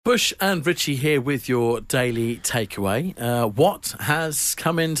Bush and Richie here with your daily takeaway. What has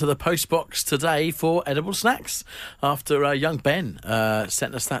come into the postbox today for edible snacks? After young Ben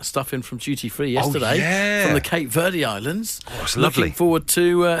sent us that stuff in from Duty Free yesterday from the Cape Verde Islands. Oh, it's lovely. Looking forward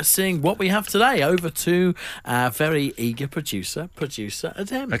to seeing what we have today. Over to our very eager producer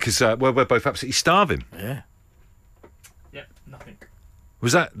Adem. Because we're both absolutely starving. Yeah. Yep, nothing.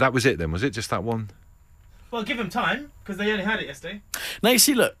 Was that was it then? Was it just that one? Well, give them time, because they only had it yesterday. Now, you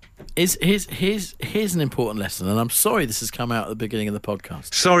see, look, here's an important lesson, and I'm sorry this has come out at the beginning of the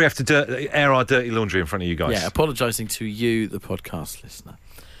podcast. Sorry I have to air our dirty laundry in front of you guys. Yeah, apologising to you, the podcast listener.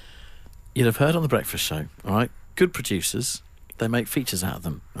 You'd have heard on The Breakfast Show, all right? Good producers, they make features out of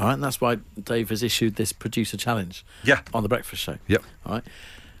them, all right? And that's why Dave has issued this producer challenge on The Breakfast Show. Yep. All right?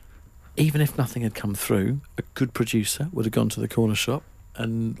 Even if nothing had come through, a good producer would have gone to the corner shop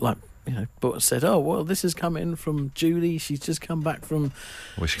and, but said, oh, well, this has come in from Julie. She's just come back from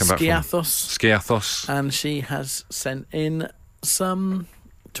Skiathos. And she has sent in some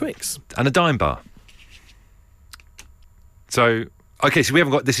Twix. And a dime bar. So, okay, so we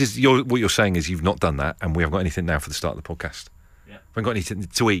haven't got... what you're saying is you've not done that, and we haven't got anything now for the start of the podcast. Yeah. We haven't got anything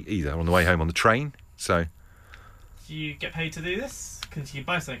to eat either on the way home on the train, so... Do you get paid to do this? Because you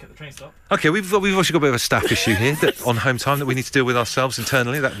buy something at the train stop. Okay, we've also got a bit of a staff issue here on home time that we need to deal with ourselves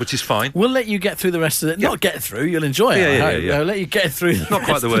internally, which is fine. We'll let you get through the rest of it. Yeah. Not get through, you'll enjoy it. Yeah. We'll let you get through the Not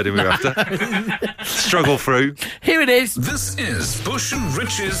quite the wording we were after. Struggle through. Here it is. This is Bush and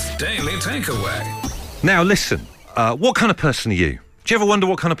Rich's Daily Takeaway. Now, listen, what kind of person are you? Do you ever wonder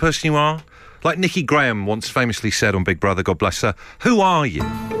what kind of person you are? Like Nikki Graham once famously said on Big Brother, God bless her, who are you?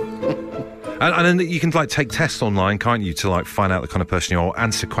 And then you can take tests online, can't you, to find out the kind of person you are, or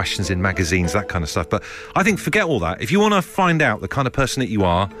answer questions in magazines, that kind of stuff. But I think forget all that. If you want to find out the kind of person that you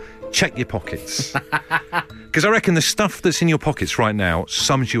are, check your pockets. Because I reckon the stuff that's in your pockets right now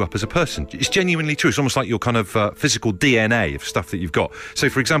sums you up as a person. It's genuinely true. It's almost like your kind of physical DNA of stuff that you've got. So,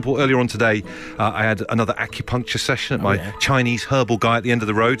 for example, earlier on today, I had another acupuncture session at my Chinese herbal guy at the end of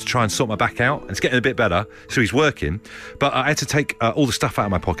the road to try and sort my back out. And it's getting a bit better, so he's working. But I had to take all the stuff out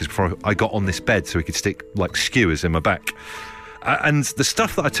of my pockets before I got on this bed so he could stick, skewers in my back. And the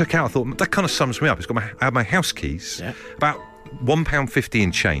stuff that I took out, I thought, that kind of sums me up. I had my house keys, about £1.50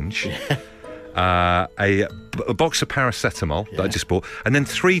 in change, a box of paracetamol that I just bought, and then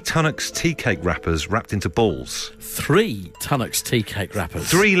 3 Tunnocks tea cake wrappers wrapped into balls. 3 Tunnocks tea cake wrappers?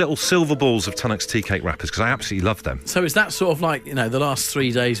 3 little silver balls of Tunnocks tea cake wrappers, because I absolutely love them. So is that sort of the last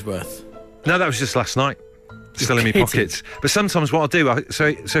 3 days' worth? No, that was just last night. Still in my pockets. But sometimes what I'll do,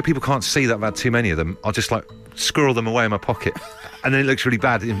 so people can't see that I've had too many of them, I'll just squirrel them away in my pocket. And then it looks really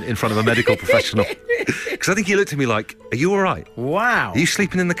bad in front of a medical professional. Because I think he looked at me like, are you all right? Wow. Are you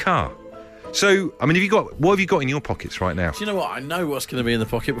sleeping in the car? So, I mean, what have you got in your pockets right now? Do you know what? I know what's going to be in the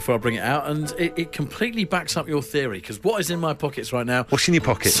pocket before I bring it out, and it completely backs up your theory, because what is in my pockets right now... What's in your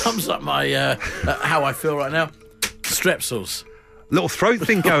pockets? Sums up my how I feel right now. Strepsils. Little throat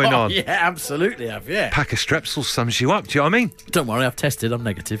thing going on. Yeah, absolutely have, Pack of Strepsils sums you up, do you know what I mean? Don't worry, I've tested, I'm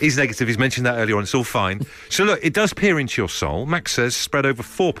negative. He's negative, he's mentioned that earlier on, it's all fine. So look, it does peer into your soul. Max says, spread over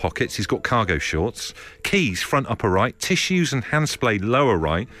 4 pockets, he's got cargo shorts, keys front upper right, tissues and hand spray lower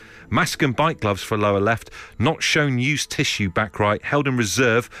right, mask and bike gloves for lower left, not shown used tissue back right, held in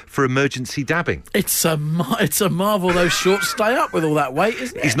reserve for emergency dabbing. It's a marvel those shorts stay up with all that weight,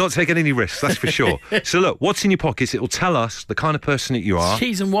 isn't it? He's not taking any risks, that's for sure. So look, what's in your pockets? It will tell us the kind of person that you are.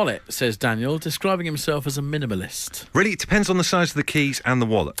 Keys and wallet, says Daniel, describing himself as a minimalist. Really, it depends on the size of the keys and the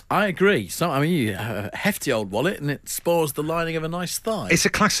wallet. I agree. You have a hefty old wallet and it spoils the lining of a nice thigh. It's a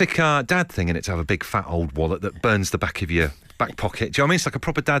classic dad thing, and to have a big fat old wallet that burns the back of your back pocket. Do you know what I mean? It's like a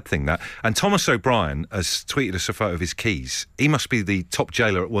proper dad thing, that. And Thomas O'Brien has tweeted us a photo of his keys. He must be the top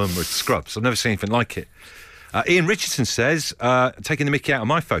jailer at Wormwood Scrubs. I've never seen anything like it. Ian Richardson says, taking the mickey out of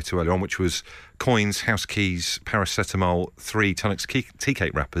my photo earlier on, which was coins, house keys, paracetamol, 3 Tunnocks tea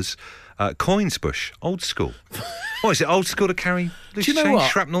cake wrappers. Coins, Bush, old school. What is it, old school to carry loose change,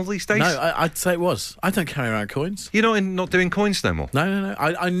 shrapnel these days? No, I'd say it was. I don't carry around coins. You're not doing coins no more? No.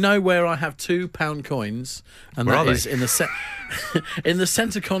 I know where I have £2 coins, and where that is in the in the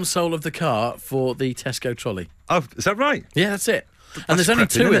centre console of the car for the Tesco trolley. Oh, is that right? Yeah, that's it. And there's only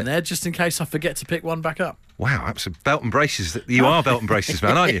 2 in there, just in case I forget to pick one back up. Wow, absolute belt and braces. You are belt and braces,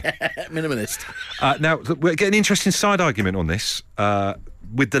 man, aren't you? Minimalist. Now, we're getting an interesting side argument on this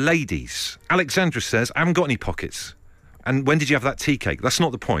with the ladies. Alexandra says, I haven't got any pockets. And when did you have that tea cake? That's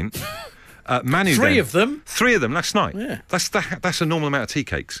not the point. Manu Three then- of them? 3 of them last night. Yeah. That's a normal amount of tea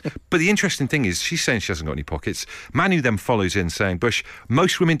cakes. But the interesting thing is, she's saying she hasn't got any pockets. Manu then follows in saying, Bush,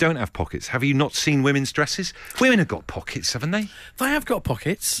 most women don't have pockets. Have you not seen women's dresses? Women have got pockets, haven't they? They have got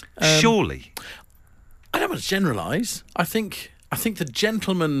pockets. Surely. I don't want to generalise. I think the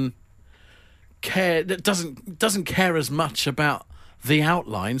gentleman doesn't care as much about the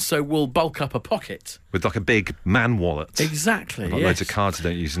outline, so will bulk up a pocket. With like a big man wallet. Exactly. Like yes. loads of cards I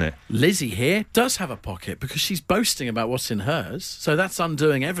don't use in it. Lizzie here does have a pocket because she's boasting about what's in hers, so that's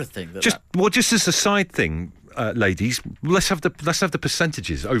undoing everything. Just as a side thing, ladies, let's have the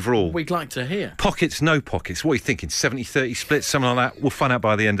percentages overall. We'd like to hear. Pockets, no pockets. What are you thinking? 70-30 split, something like that? We'll find out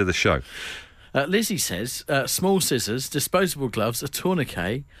by the end of the show. Lizzie says small scissors, disposable gloves, a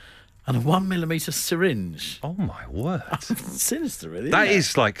tourniquet, and a 1mm syringe. Oh my word! Sinister, really. That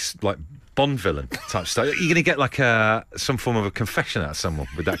is like Bond villain type stuff. You're going to get like some form of a confession out of someone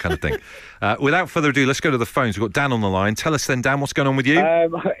with that kind of thing. Without further ado, let's go to the phones. We've got Dan on the line. Tell us then, Dan, what's going on with you?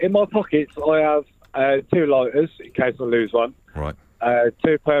 In my pockets, I have 2 lighters in case I lose one. Right.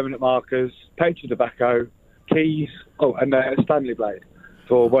 2 permanent markers, page of tobacco, keys, and a Stanley blade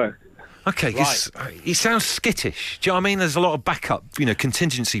for work. Okay, because he sounds skittish. Do you know what I mean? There's a lot of backup,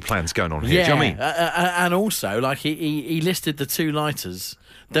 contingency plans going on here. Yeah, Do you know what I mean? And also, like, he listed the 2 lighters,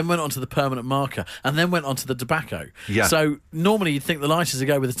 then went on to the permanent marker, and then went on to the tobacco. Yeah. So normally you'd think the lighters would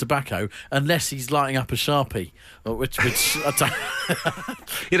go with the tobacco, unless he's lighting up a Sharpie, which I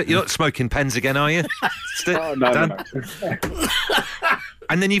don't... You're not smoking pens again, are you? Oh, no, Dan? no.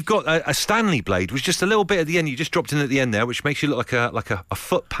 And then you've got a Stanley blade, which just a little bit at the end. You just dropped in at the end there, which makes you look like a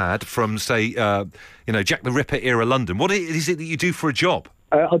foot pad from, say, Jack the Ripper era London. What is it that you do for a job?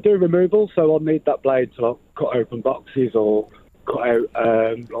 I do removal, so I'll need that blade to cut open boxes or cut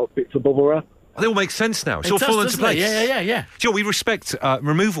out bits of bubble wrap. They all make sense now. It's It all does, fallen into doesn't it? place. Yeah. Do you know, we respect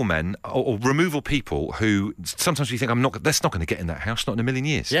removal men or removal people who sometimes we think, that's not going to get in that house, not in a million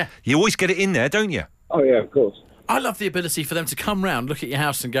years. Yeah. You always get it in there, don't you? Oh, yeah, of course. I love the ability for them to come round, look at your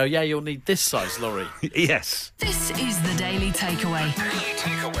house and go, yeah, you'll need this size lorry. Yes. This is the Daily Takeaway.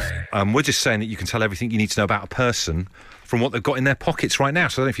 We're just saying that you can tell everything you need to know about a person from what they've got in their pockets right now.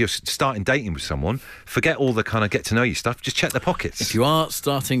 So I don't know if you're starting dating with someone, forget all the kind of get-to-know-you stuff, just check their pockets. If you are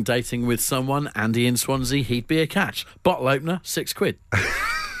starting dating with someone, Andy in Swansea, he'd be a catch. Bottle opener, £6.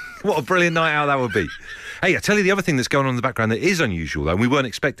 What a brilliant night out that would be. Hey, I tell you the other thing that's going on in the background that is unusual, though, and we weren't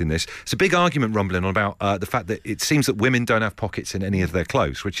expecting this. It's a big argument rumbling on about the fact that it seems that women don't have pockets in any of their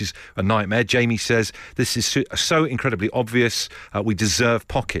clothes, which is a nightmare. Jamie says this is so incredibly obvious. We deserve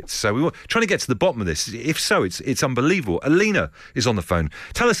pockets. So we were trying to get to the bottom of this. If so, it's unbelievable. Alina is on the phone.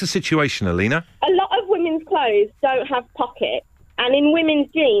 Tell us the situation, Alina. A lot of women's clothes don't have pockets, and in women's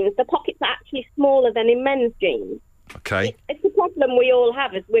jeans, the pockets are actually smaller than in men's jeans. Okay. It's a problem we all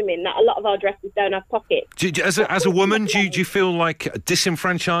have as women, that a lot of our dresses don't have pockets. As a woman, do you feel like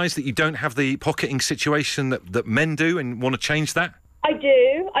disenfranchised that you don't have the pocketing situation that men do and want to change that? I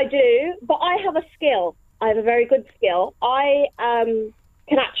do, but I have a skill. I have a very good skill. I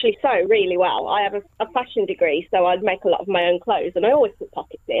can actually sew really well. I have a fashion degree, so I'd make a lot of my own clothes, and I always put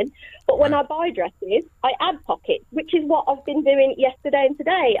pockets in. But when I buy dresses, I add pockets, which is what I've been doing yesterday and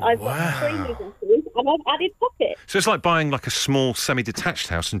today. I've got 3 new dresses, and I've added pockets. So it's like buying like a small semi-detached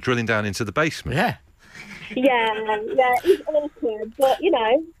house and drilling down into the basement. Yeah. Yeah, it's awkward, but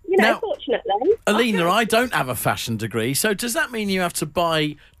Now, fortunately. Alina, I don't have a fashion degree, so does that mean you have to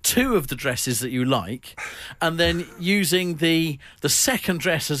buy 2 of the dresses that you like, and then using the second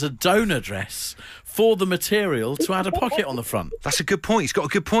dress as a donor dress for the material to add a pocket on the front? That's a good point. He's got a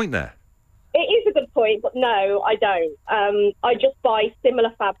good point there. It is a good point, but no, I don't. I just buy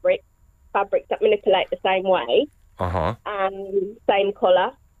similar fabrics that manipulate the same way, and same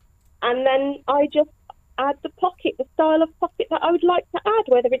colour, and then I just add the style of pocket that I would like to add,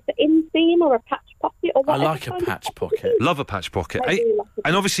 whether it's an inseam or a patch pocket or whatever. I like a patch pocket. Love a patch pocket. I do like a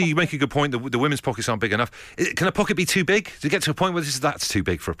And obviously you make a good point that the women's pockets aren't big enough. Can a pocket be too big? Does it get to a point where that's too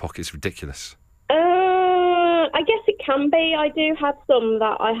big for a pocket? It's ridiculous. I guess it can be. I do have some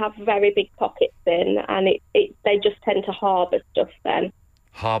that I have very big pockets in, and they just tend to harbour stuff then.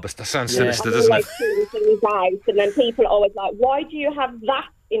 Harbour, that sounds Yeah. sinister, I'm doesn't it? always pulling things out, and then people are always like, why do you have that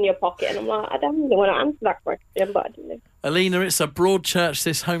in your pocket? And I'm like, I don't really want to answer that question, but I do. Alina, it's a Broadchurch,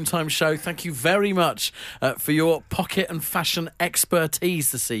 this home time show. Thank you very much for your pocket and fashion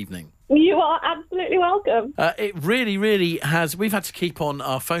expertise this evening. You are absolutely welcome. It really, really has. We've had to keep on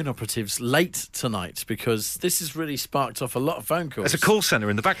our phone operatives late tonight because this has really sparked off a lot of phone calls. There's a call centre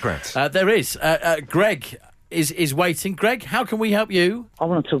in the background. There is. Greg is waiting. Greg, how can we help you? I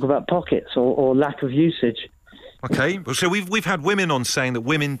want to talk about pockets or lack of usage. Okay, well, so we've had women on saying that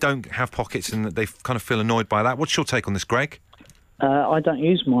women don't have pockets and that they kind of feel annoyed by that. What's your take on this, Greg? I don't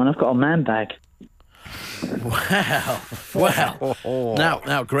use mine. I've got a man bag. Well.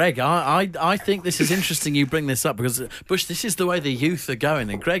 Now, Greg, I think this is interesting you bring this up because, Bush, this is the way the youth are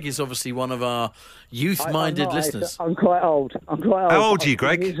going. And Greg is obviously one of our youth-minded listeners. I'm quite old. How old are you,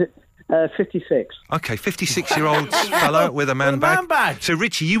 Greg? 56. Okay, 56-year-old fella with a man bag. So,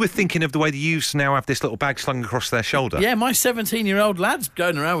 Richie, you were thinking of the way the youths now have this little bag slung across their shoulder. Yeah, my 17-year-old lad's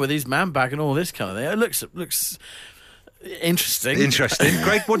going around with his man bag and all this kind of thing. It looks interesting.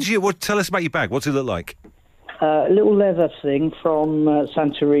 Greg, tell us about your bag. What's it look like? A little leather thing from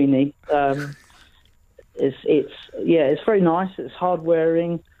Santorini. It's very nice. It's hard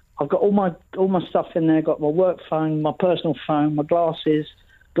wearing. I've got all my stuff in there. Got my work phone, my personal phone, my glasses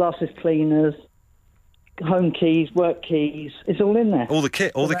cleaners, home keys, work keys. It's all in there. All the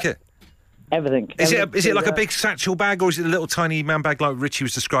kit. Everything. Is it like a big satchel bag, or is it a little tiny man bag like Richie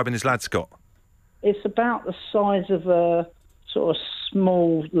was describing his lad's got? It's about the size of a sort of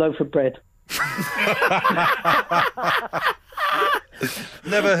small loaf of bread.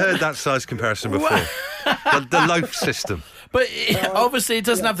 Never heard that size comparison before. the loaf system. But obviously it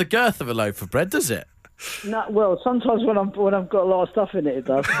doesn't have the girth of a loaf of bread, does it? No, well, sometimes when I've got a lot of stuff in it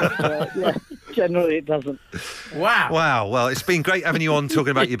does. But, generally it doesn't. Wow. Well, it's been great having you on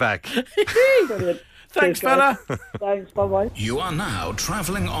talking about your bag. Brilliant. Thanks, fella. Thanks, bye-bye. You are now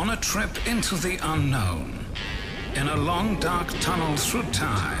travelling on a trip into the unknown. In a long, dark tunnel through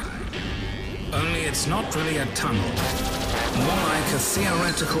time. Only it's not really a tunnel. More like a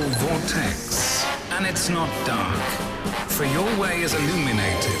theoretical vortex. And it's not dark. For your way is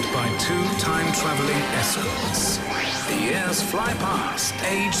illuminated by two time-traveling escorts. The years fly past.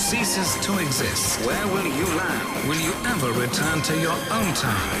 Age ceases to exist. Where will you land? Will you ever return to your own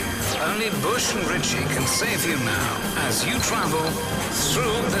time? Only Bush and Richie can save you now as you travel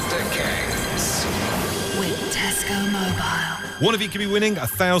through the decades. With Tesco Mobile. One of you could be winning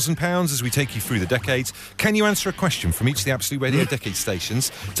 £1,000 as we take you through the decades. Can you answer a question from each of the Absolute Radio Decade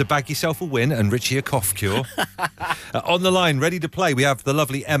stations to bag yourself a win and Richie a cough cure? On the line, ready to play, we have the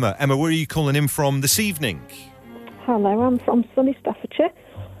lovely Emma. Emma, where are you calling in from this evening? Hello, I'm from sunny Staffordshire.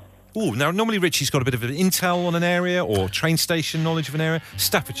 Oh, now normally Richie's got a bit of an intel on an area or train station knowledge of an area.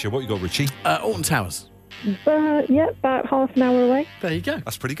 Staffordshire, what you got, Richie? Alton Towers. About half an hour away. There you go.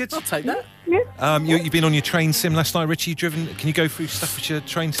 That's pretty good. I'll take that. Yeah. You've been on your train sim last night, Richie. Can you go through Staffordshire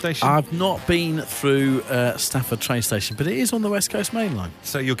train station? I've not been through Stafford train station, but it is on the West Coast Main Line.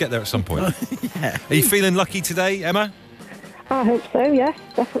 So you'll get there at some point. Yeah. Are you feeling lucky today, Emma? I hope so, yes,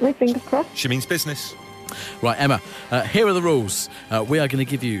 definitely, fingers crossed. She means business. Right, Emma, here are the rules. We are going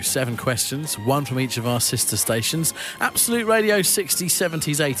to give you 7 questions, one from each of our sister stations. Absolute Radio 60s,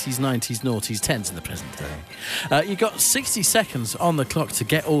 70s, 80s, 90s, noughties, 10s in the present day. You've got 60 seconds on the clock to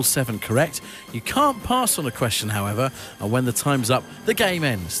get all 7 correct. You can't pass on a question, however, and when the time's up, the game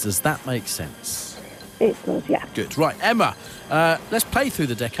ends. Does that make sense? It does, yeah. Good. Right, Emma, let's play through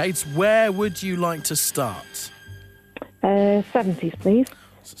the decades. Where would you like to start? 70s, please.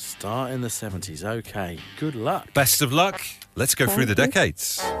 Start in the 70s. OK. Good luck. Best of luck. Let's go through the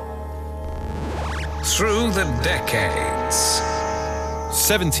decades. Through the decades.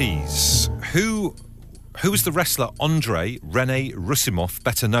 70s. Who was the wrestler Andrei Rene Rusimov,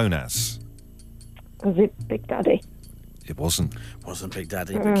 better known as? Was it Big Daddy? It wasn't. Wasn't Big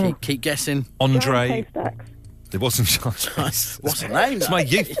Daddy, but keep guessing. Andrei. Stacks. It wasn't. What's the name? It's my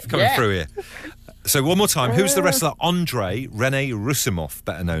youth coming through here. So one more time. Who's the wrestler Andrei Rene Rusimov,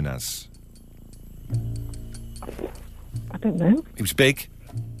 better known as? I don't know. He was big.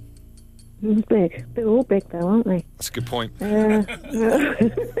 He was big. They're all big, though, aren't they? That's a good point.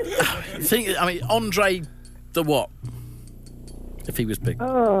 Andre the what? If he was big.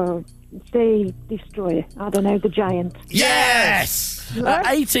 Oh, the Destroyer. I don't know, the Giant. Yes!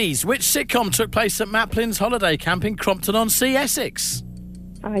 80s. Which sitcom took place at Maplin's holiday camp in Crompton-on-Sea, Essex?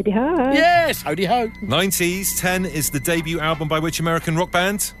 Heidi Ho. Yes, howdy ho. 90s. 10 is the debut album by which American rock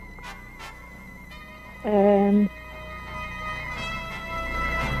band? No.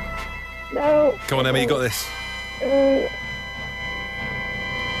 Come on, Emma, you got this.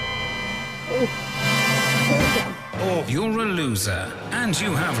 You're a loser, and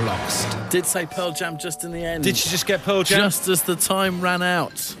you have lost. Did say Pearl Jam just in the end. Did you just get Pearl Jam? Just as the time ran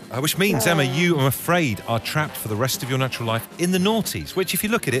out. Which means, Emma, you, I'm afraid, are trapped for the rest of your natural life in the noughties, which, if you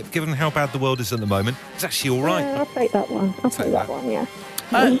look at it, given how bad the world is at the moment, is actually all right. Yeah, I'll take that one. I'll take that one, yeah.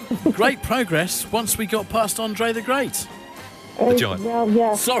 Great progress once we got past Andre the Great. The Giant. Well,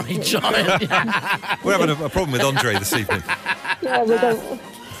 yeah. Sorry, Giant. We're having a problem with Andre this evening. Yeah, we don't.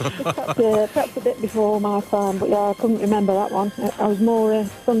 Perhaps a bit before my time, but yeah, I couldn't remember that one. I was more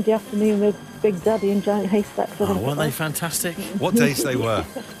Sunday afternoon with Big Daddy and Giant Haystacks. Oh, weren't they fantastic? What days they were.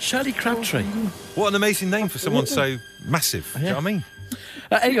 Shirley Crabtree. What an amazing name for someone so massive. Do you know what I mean?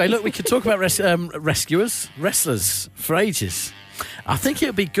 Anyway, look, we could talk about wrestlers for ages. I think it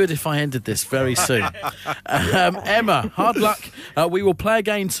would be good if I ended this very soon. Emma, hard luck. We will play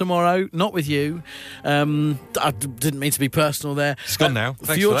again tomorrow, not with you. I didn't mean to be personal there. It's gone now.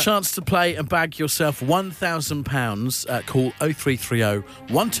 Thanks for your for that. chance to play and bag yourself £1,000, call 0330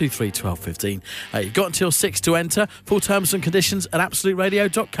 123 1215. You've got until 6 to enter. Full terms and conditions at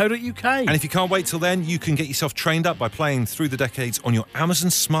absoluteradio.co.uk. And if you can't wait till then, you can get yourself trained up by playing Through the Decades on your Amazon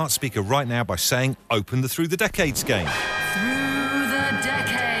smart speaker right now by saying, open the Through the Decades game.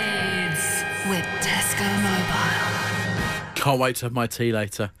 Decades with Tesco Mobile. Can't wait to have my tea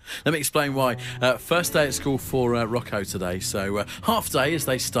later. Let me explain why. First day at school for Rocco today, so half day as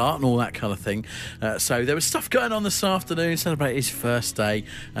they start and all that kind of thing. So there was stuff going on this afternoon, celebrate his first day.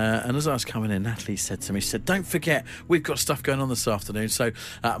 And as I was coming in, Natalie said to me, don't forget, we've got stuff going on this afternoon, so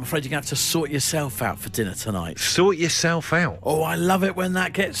I'm afraid you're going to have to sort yourself out for dinner tonight. Sort yourself out? Oh, I love it when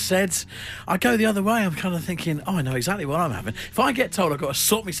that gets said. I go the other way. I'm kind of thinking, I know exactly what I'm having. If I get told I've got to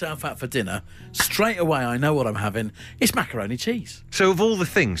sort myself out for dinner, straight away I know what I'm having. It's macaroni cheese. So of all the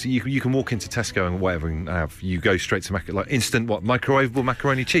things you can walk into Tesco and whatever and have, you go straight to instant microwavable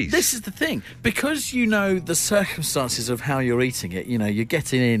macaroni cheese. This is the thing, because you know the circumstances of how you're eating it. You know, you're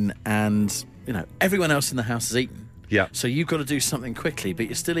getting in and everyone else in the house has eaten. Yeah. So you've got to do something quickly, but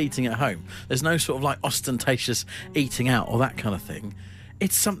you're still eating at home. There's no sort of ostentatious eating out or that kind of thing.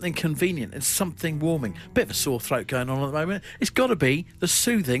 It's something convenient. It's something warming. Bit of a sore throat going on at the moment. It's got to be the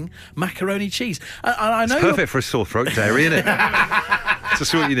soothing macaroni cheese. And I know it's perfect for a sore throat dairy, isn't it? It's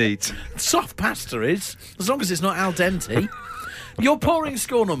just what you need. Soft pasta is, as long as it's not al dente. You're pouring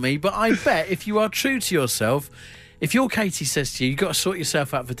scorn on me, but I bet if you are true to yourself, if your Katie says to you, you've got to sort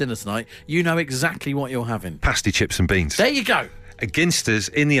yourself out for dinner tonight, you know exactly what you're having. Pasty, chips and beans. There you go. Against us,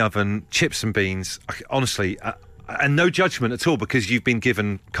 in the oven, chips and beans. Honestly... and no judgment at all, because you've been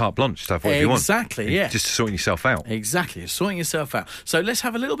given carte blanche to have whatever you want. Exactly, yeah. Just sorting yourself out. Exactly, sorting yourself out. So let's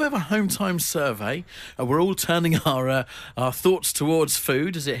have a little bit of a home time survey. We're all turning our thoughts towards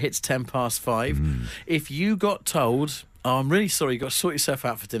food as it hits 5:10. If you got told, I'm really sorry, you've got to sort yourself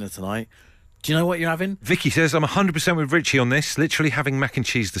out for dinner tonight, do you know what you're having? Vicky says, I'm 100% with Richie on this. Literally having mac and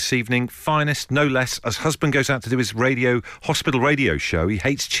cheese this evening. Finest, no less. As husband goes out to do his hospital radio show, he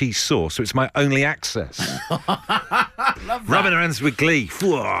hates cheese sauce, so it's my only access. Love that. Rubbing her hands with glee.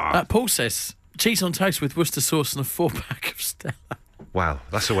 Paul says, cheese on toast with Worcester sauce and a 4-pack of Stella. Wow,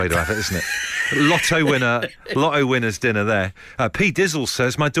 that's a way to have it, isn't it? Lotto winner's dinner there. P. Dizzle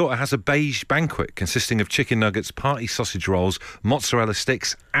says, my daughter has a beige banquet consisting of chicken nuggets, party sausage rolls, mozzarella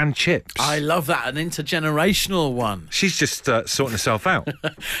sticks and chips. I love that, an intergenerational one. She's just sorting herself out.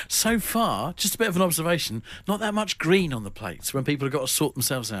 So far, just a bit of an observation, not that much green on the plates when people have got to sort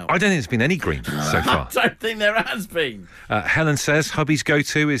themselves out. I don't think there's been any green so far. I don't think there has been. Helen says, hubby's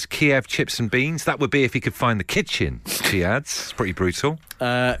go-to is Kiev chips and beans. That would be if he could find the kitchen, she adds. It's pretty brutal.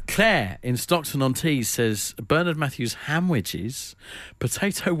 Claire in Stockton-on-Tees says Bernard Matthews hamwidges,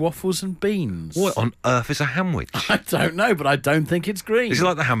 potato waffles and beans. What on earth is a hamwich? I don't know, but I don't think it's green. Is it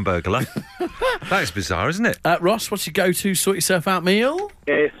like the Hamburglar? That is bizarre, isn't it? Ross, what's your go-to sort yourself out meal?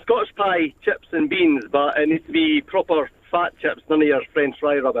 Scotch pie, chips and beans, but it needs to be proper fat chips, none of your French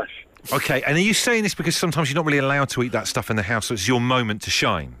fry rubbish. Okay, and are you saying this because sometimes you're not really allowed to eat that stuff in the house, so it's your moment to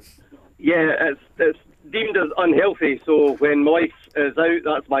shine? Yeah, it's deemed as unhealthy, so when my wife is out,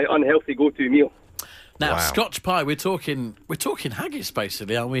 that's my unhealthy go-to meal. Now, Wow. Scotch pie, we're talking haggis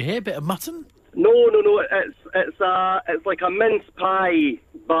basically, aren't we here? Bit of mutton? No, it's like a mince pie,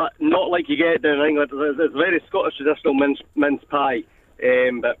 but not like you get down in England. It's very Scottish traditional mince pie,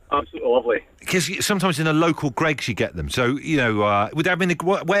 but absolutely lovely. Because sometimes in a local Greggs you get them, so, would that mean,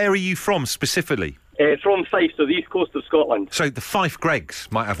 where are you from specifically? From Fife, so the east coast of Scotland. So the Fife Greggs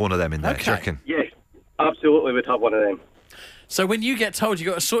might have one of them in there, do you reckon? Yes, absolutely would have one of them. So when you get told you've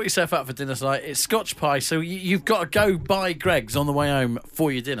got to sort yourself out for dinner tonight, it's Scotch pie, so you've got to go buy Greggs on the way home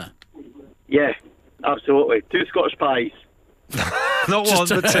for your dinner. Yeah, absolutely. 2 Scotch pies. Not one,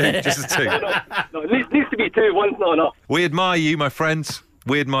 but 2. Just a 2. No, it needs to be 2. One's not enough. We admire you, my friends.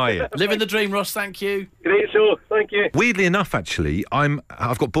 We admire you. Living the dream, Ross, thank you. Great show, thank you. Weirdly enough, actually, I've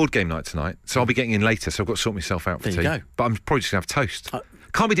got board game night tonight, so I'll be getting in later, so I've got to sort myself out for There tea. you go. But I'm probably just going to have toast.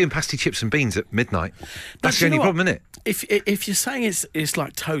 Can't be doing pasty chips and beans at midnight. That's do the you only know problem, isn't it? If you're saying it's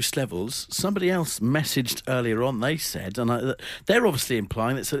like toast levels, somebody else messaged earlier on. They said, and they're obviously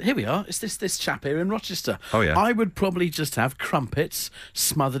implying that. So here we are. It's this chap here in Rochester. Oh, yeah. I would probably just have crumpets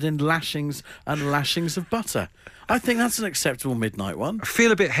smothered in lashings and lashings of butter. I think that's an acceptable midnight one. I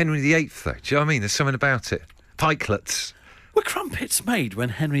feel a bit Henry VIII, though. Do you know what I mean? There's something about it. Pikelets. Were crumpets made when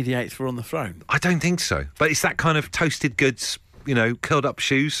Henry VIII were on the throne? I don't think so. But it's that kind of toasted goods, curled up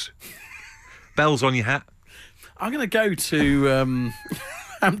shoes, bells on your hat. I'm going to go to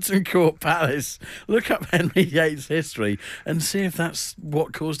Hampton Court Palace, look up Henry VIII's history and see if that's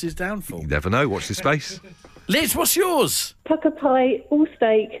what caused his downfall. You never know. Watch this space. Liz, what's yours? Pucker pie, all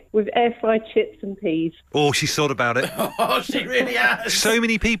steak with air-fried chips and peas. Oh, she's thought about it. Oh, she really has. So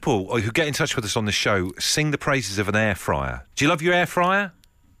many people who get in touch with us on the show sing the praises of an air fryer. Do you love your air fryer?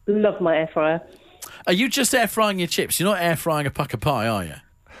 Love my air fryer. Are you just air frying your chips? You're not air frying a pucker pie, are you?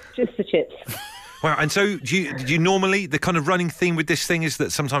 Just the chips. Wow, and so do you normally, the kind of running theme with this thing is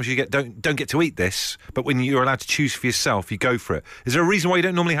that sometimes you don't get to eat this, but when you're allowed to choose for yourself, you go for it. Is there a reason why you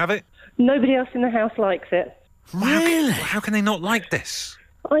don't normally have it? Nobody else in the house likes it. Really? How can they not like this?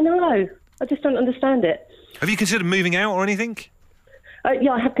 I know. I just don't understand it. Have you considered moving out or anything?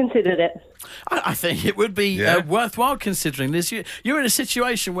 Yeah, I have considered it. I think it would be worthwhile considering this. You're in a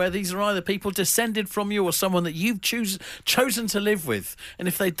situation where these are either people descended from you or someone that you've chosen to live with. And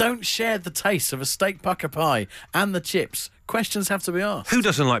if they don't share the taste of a steak pucker pie and the chips, questions have to be asked. Who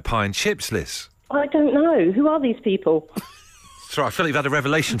doesn't like pie and chips, Liz? I don't know. Who are these people? Sorry, I feel like you've had a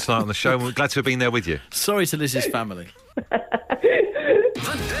revelation tonight on the show and we're glad to have been there with you. Sorry to Liz's family. The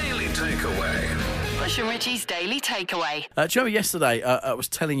Daily Takeaway. Bush and Richie's Daily Takeaway. Do you remember yesterday I was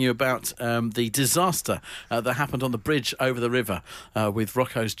telling you about the disaster that happened on the bridge over the river with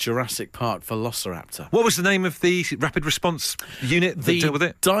Rocco's Jurassic Park Velociraptor? What was the name of the rapid response unit that dealt with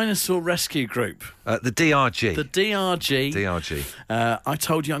it? Dinosaur Rescue Group. The DRG. The DRG. DRG. I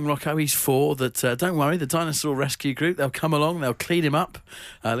told young Rocco, he's 4, that don't worry, the Dinosaur Rescue Group, they'll come along, they'll clean him up,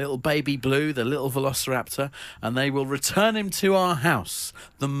 little baby Blue, the little Velociraptor, and they will return him to our house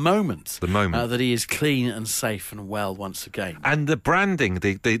the moment that he is clean and safe and well once again. And the branding,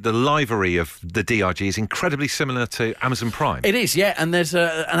 the livery of the DRG is incredibly similar to Amazon Prime. It is, yeah, and there's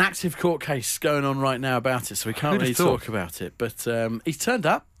an active court case going on right now about it, so we can't really talk about it. But he's turned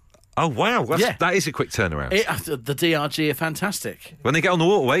up. Oh, wow. That is a quick turnaround. The DRG are fantastic. When they get on the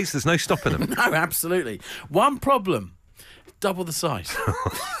waterways, there's no stopping them. No, absolutely. One problem, double the size.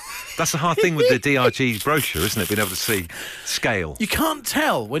 That's the hard thing with the DRG brochure, isn't it? Being able to see scale. You can't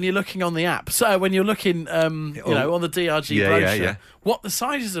tell when you're looking on the app. So when you're looking, on the DRG brochure, what the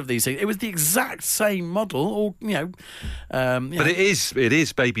sizes of these things. It was the exact same model, or But it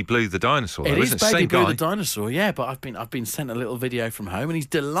is Baby Blue the dinosaur. It is Baby Same Blue guy. the dinosaur. Yeah, but I've been sent a little video from home, and he's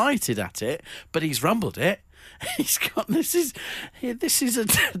delighted at it. But he's rumbled it. He's got this is a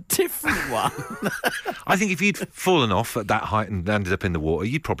different one. I think if you'd fallen off at that height and ended up in the water,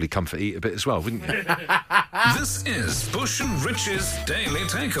 you'd probably come for eat a bit as well, wouldn't you? This is Bush and Rich's Daily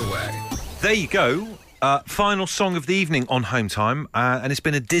Takeaway. There you go. Final song of the evening on Home Time, and it's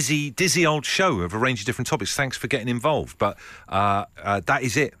been a dizzy old show of a range of different topics. Thanks for getting involved, but that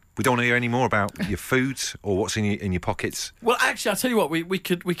is it. We don't want to hear any more about your food or what's in your pockets. Well, actually, I'll tell you what, we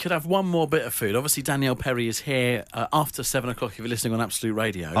could have one more bit of food. Obviously, Danielle Perry is here after 7 o'clock if you're listening on Absolute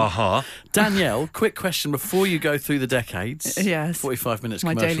Radio. Uh-huh. Danielle, quick question before you go through the decades. Yes. 45 minutes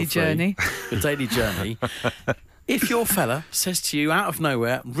My commercial daily free. journey. Your daily journey. If your fella says to you out of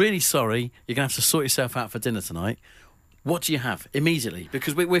nowhere, really sorry, you're going to have to sort yourself out for dinner tonight, what do you have immediately?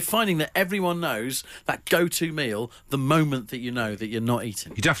 Because we're finding that everyone knows that go-to meal the moment that you know that you're not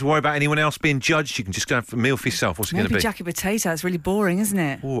eating. You don't have to worry about anyone else being judged. You can just go have a meal for yourself. What's it going to be? Maybe jacket potato. It's really boring, isn't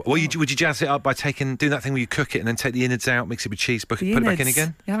it? Well, would you jazz it up by doing that thing where you cook it and then take the innards out, mix it with cheese, put it back in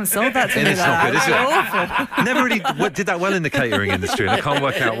again? You haven't sold that to me. Innards not good, is it? Awful. Never really did that well in the catering industry, and I can't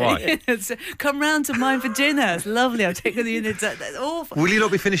work out why. Come round to mine for dinner. It's lovely. I've taken the innards out. That's awful. Will you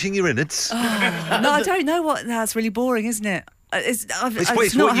not be finishing your innards? No, I don't know what. That's really boring, isn't it? It's not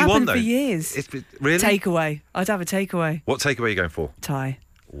what you happened want, though. for years. Really? Takeaway. I'd have a takeaway. What takeaway are you going for? Thai.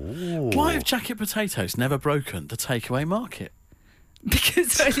 Ooh. Why have jacket potatoes never broken the takeaway market? Because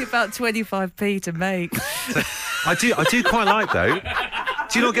it's only about 25p to make. I do quite like, though.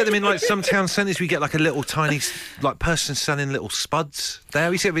 Do you not get them in like some town centres? We get like a little tiny person selling little spuds there.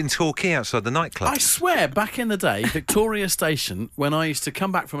 We see it in Torquay outside the nightclub. I swear, back in the day, Victoria Station, when I used to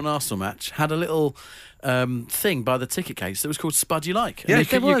come back from an Arsenal match, had a little thing by the ticket case that was called Spud You Like. Yeah,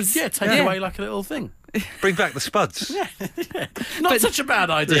 there was. Take away like a little thing. Bring back the spuds. Not such a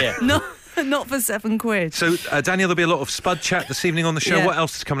bad idea. No. Not for £7. So, Daniel, there'll be a lot of Spud chat this evening on the show. Yeah. What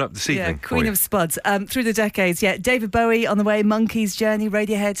else is coming up this evening? Yeah, Queen of Spuds. Through the decades, David Bowie on the way, Monkeys, Journey,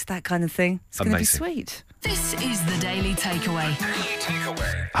 Radiohead, that kind of thing. It's going to be sweet. This is the Daily Takeaway.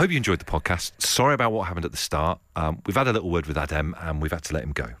 I hope you enjoyed the podcast. Sorry about what happened at the start. We've had a little word with Adem and we've had to let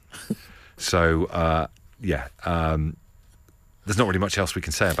him go. So, there's not really much else we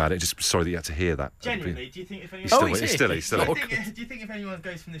can say about it. Just sorry that you had to hear that. Genuinely, do you think if anyone... He's still. Do you think if anyone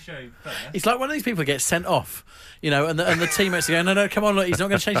goes from the show first... He's like one of these people who gets sent off, and the teammates are going, no, come on, look, he's not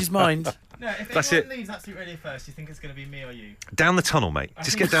going to change his mind. No, if anyone leaves Absolute Radio first, do you think it's going to be me or you? Down the tunnel, mate.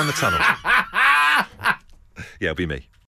 Just get down the tunnel. Yeah, it'll be me.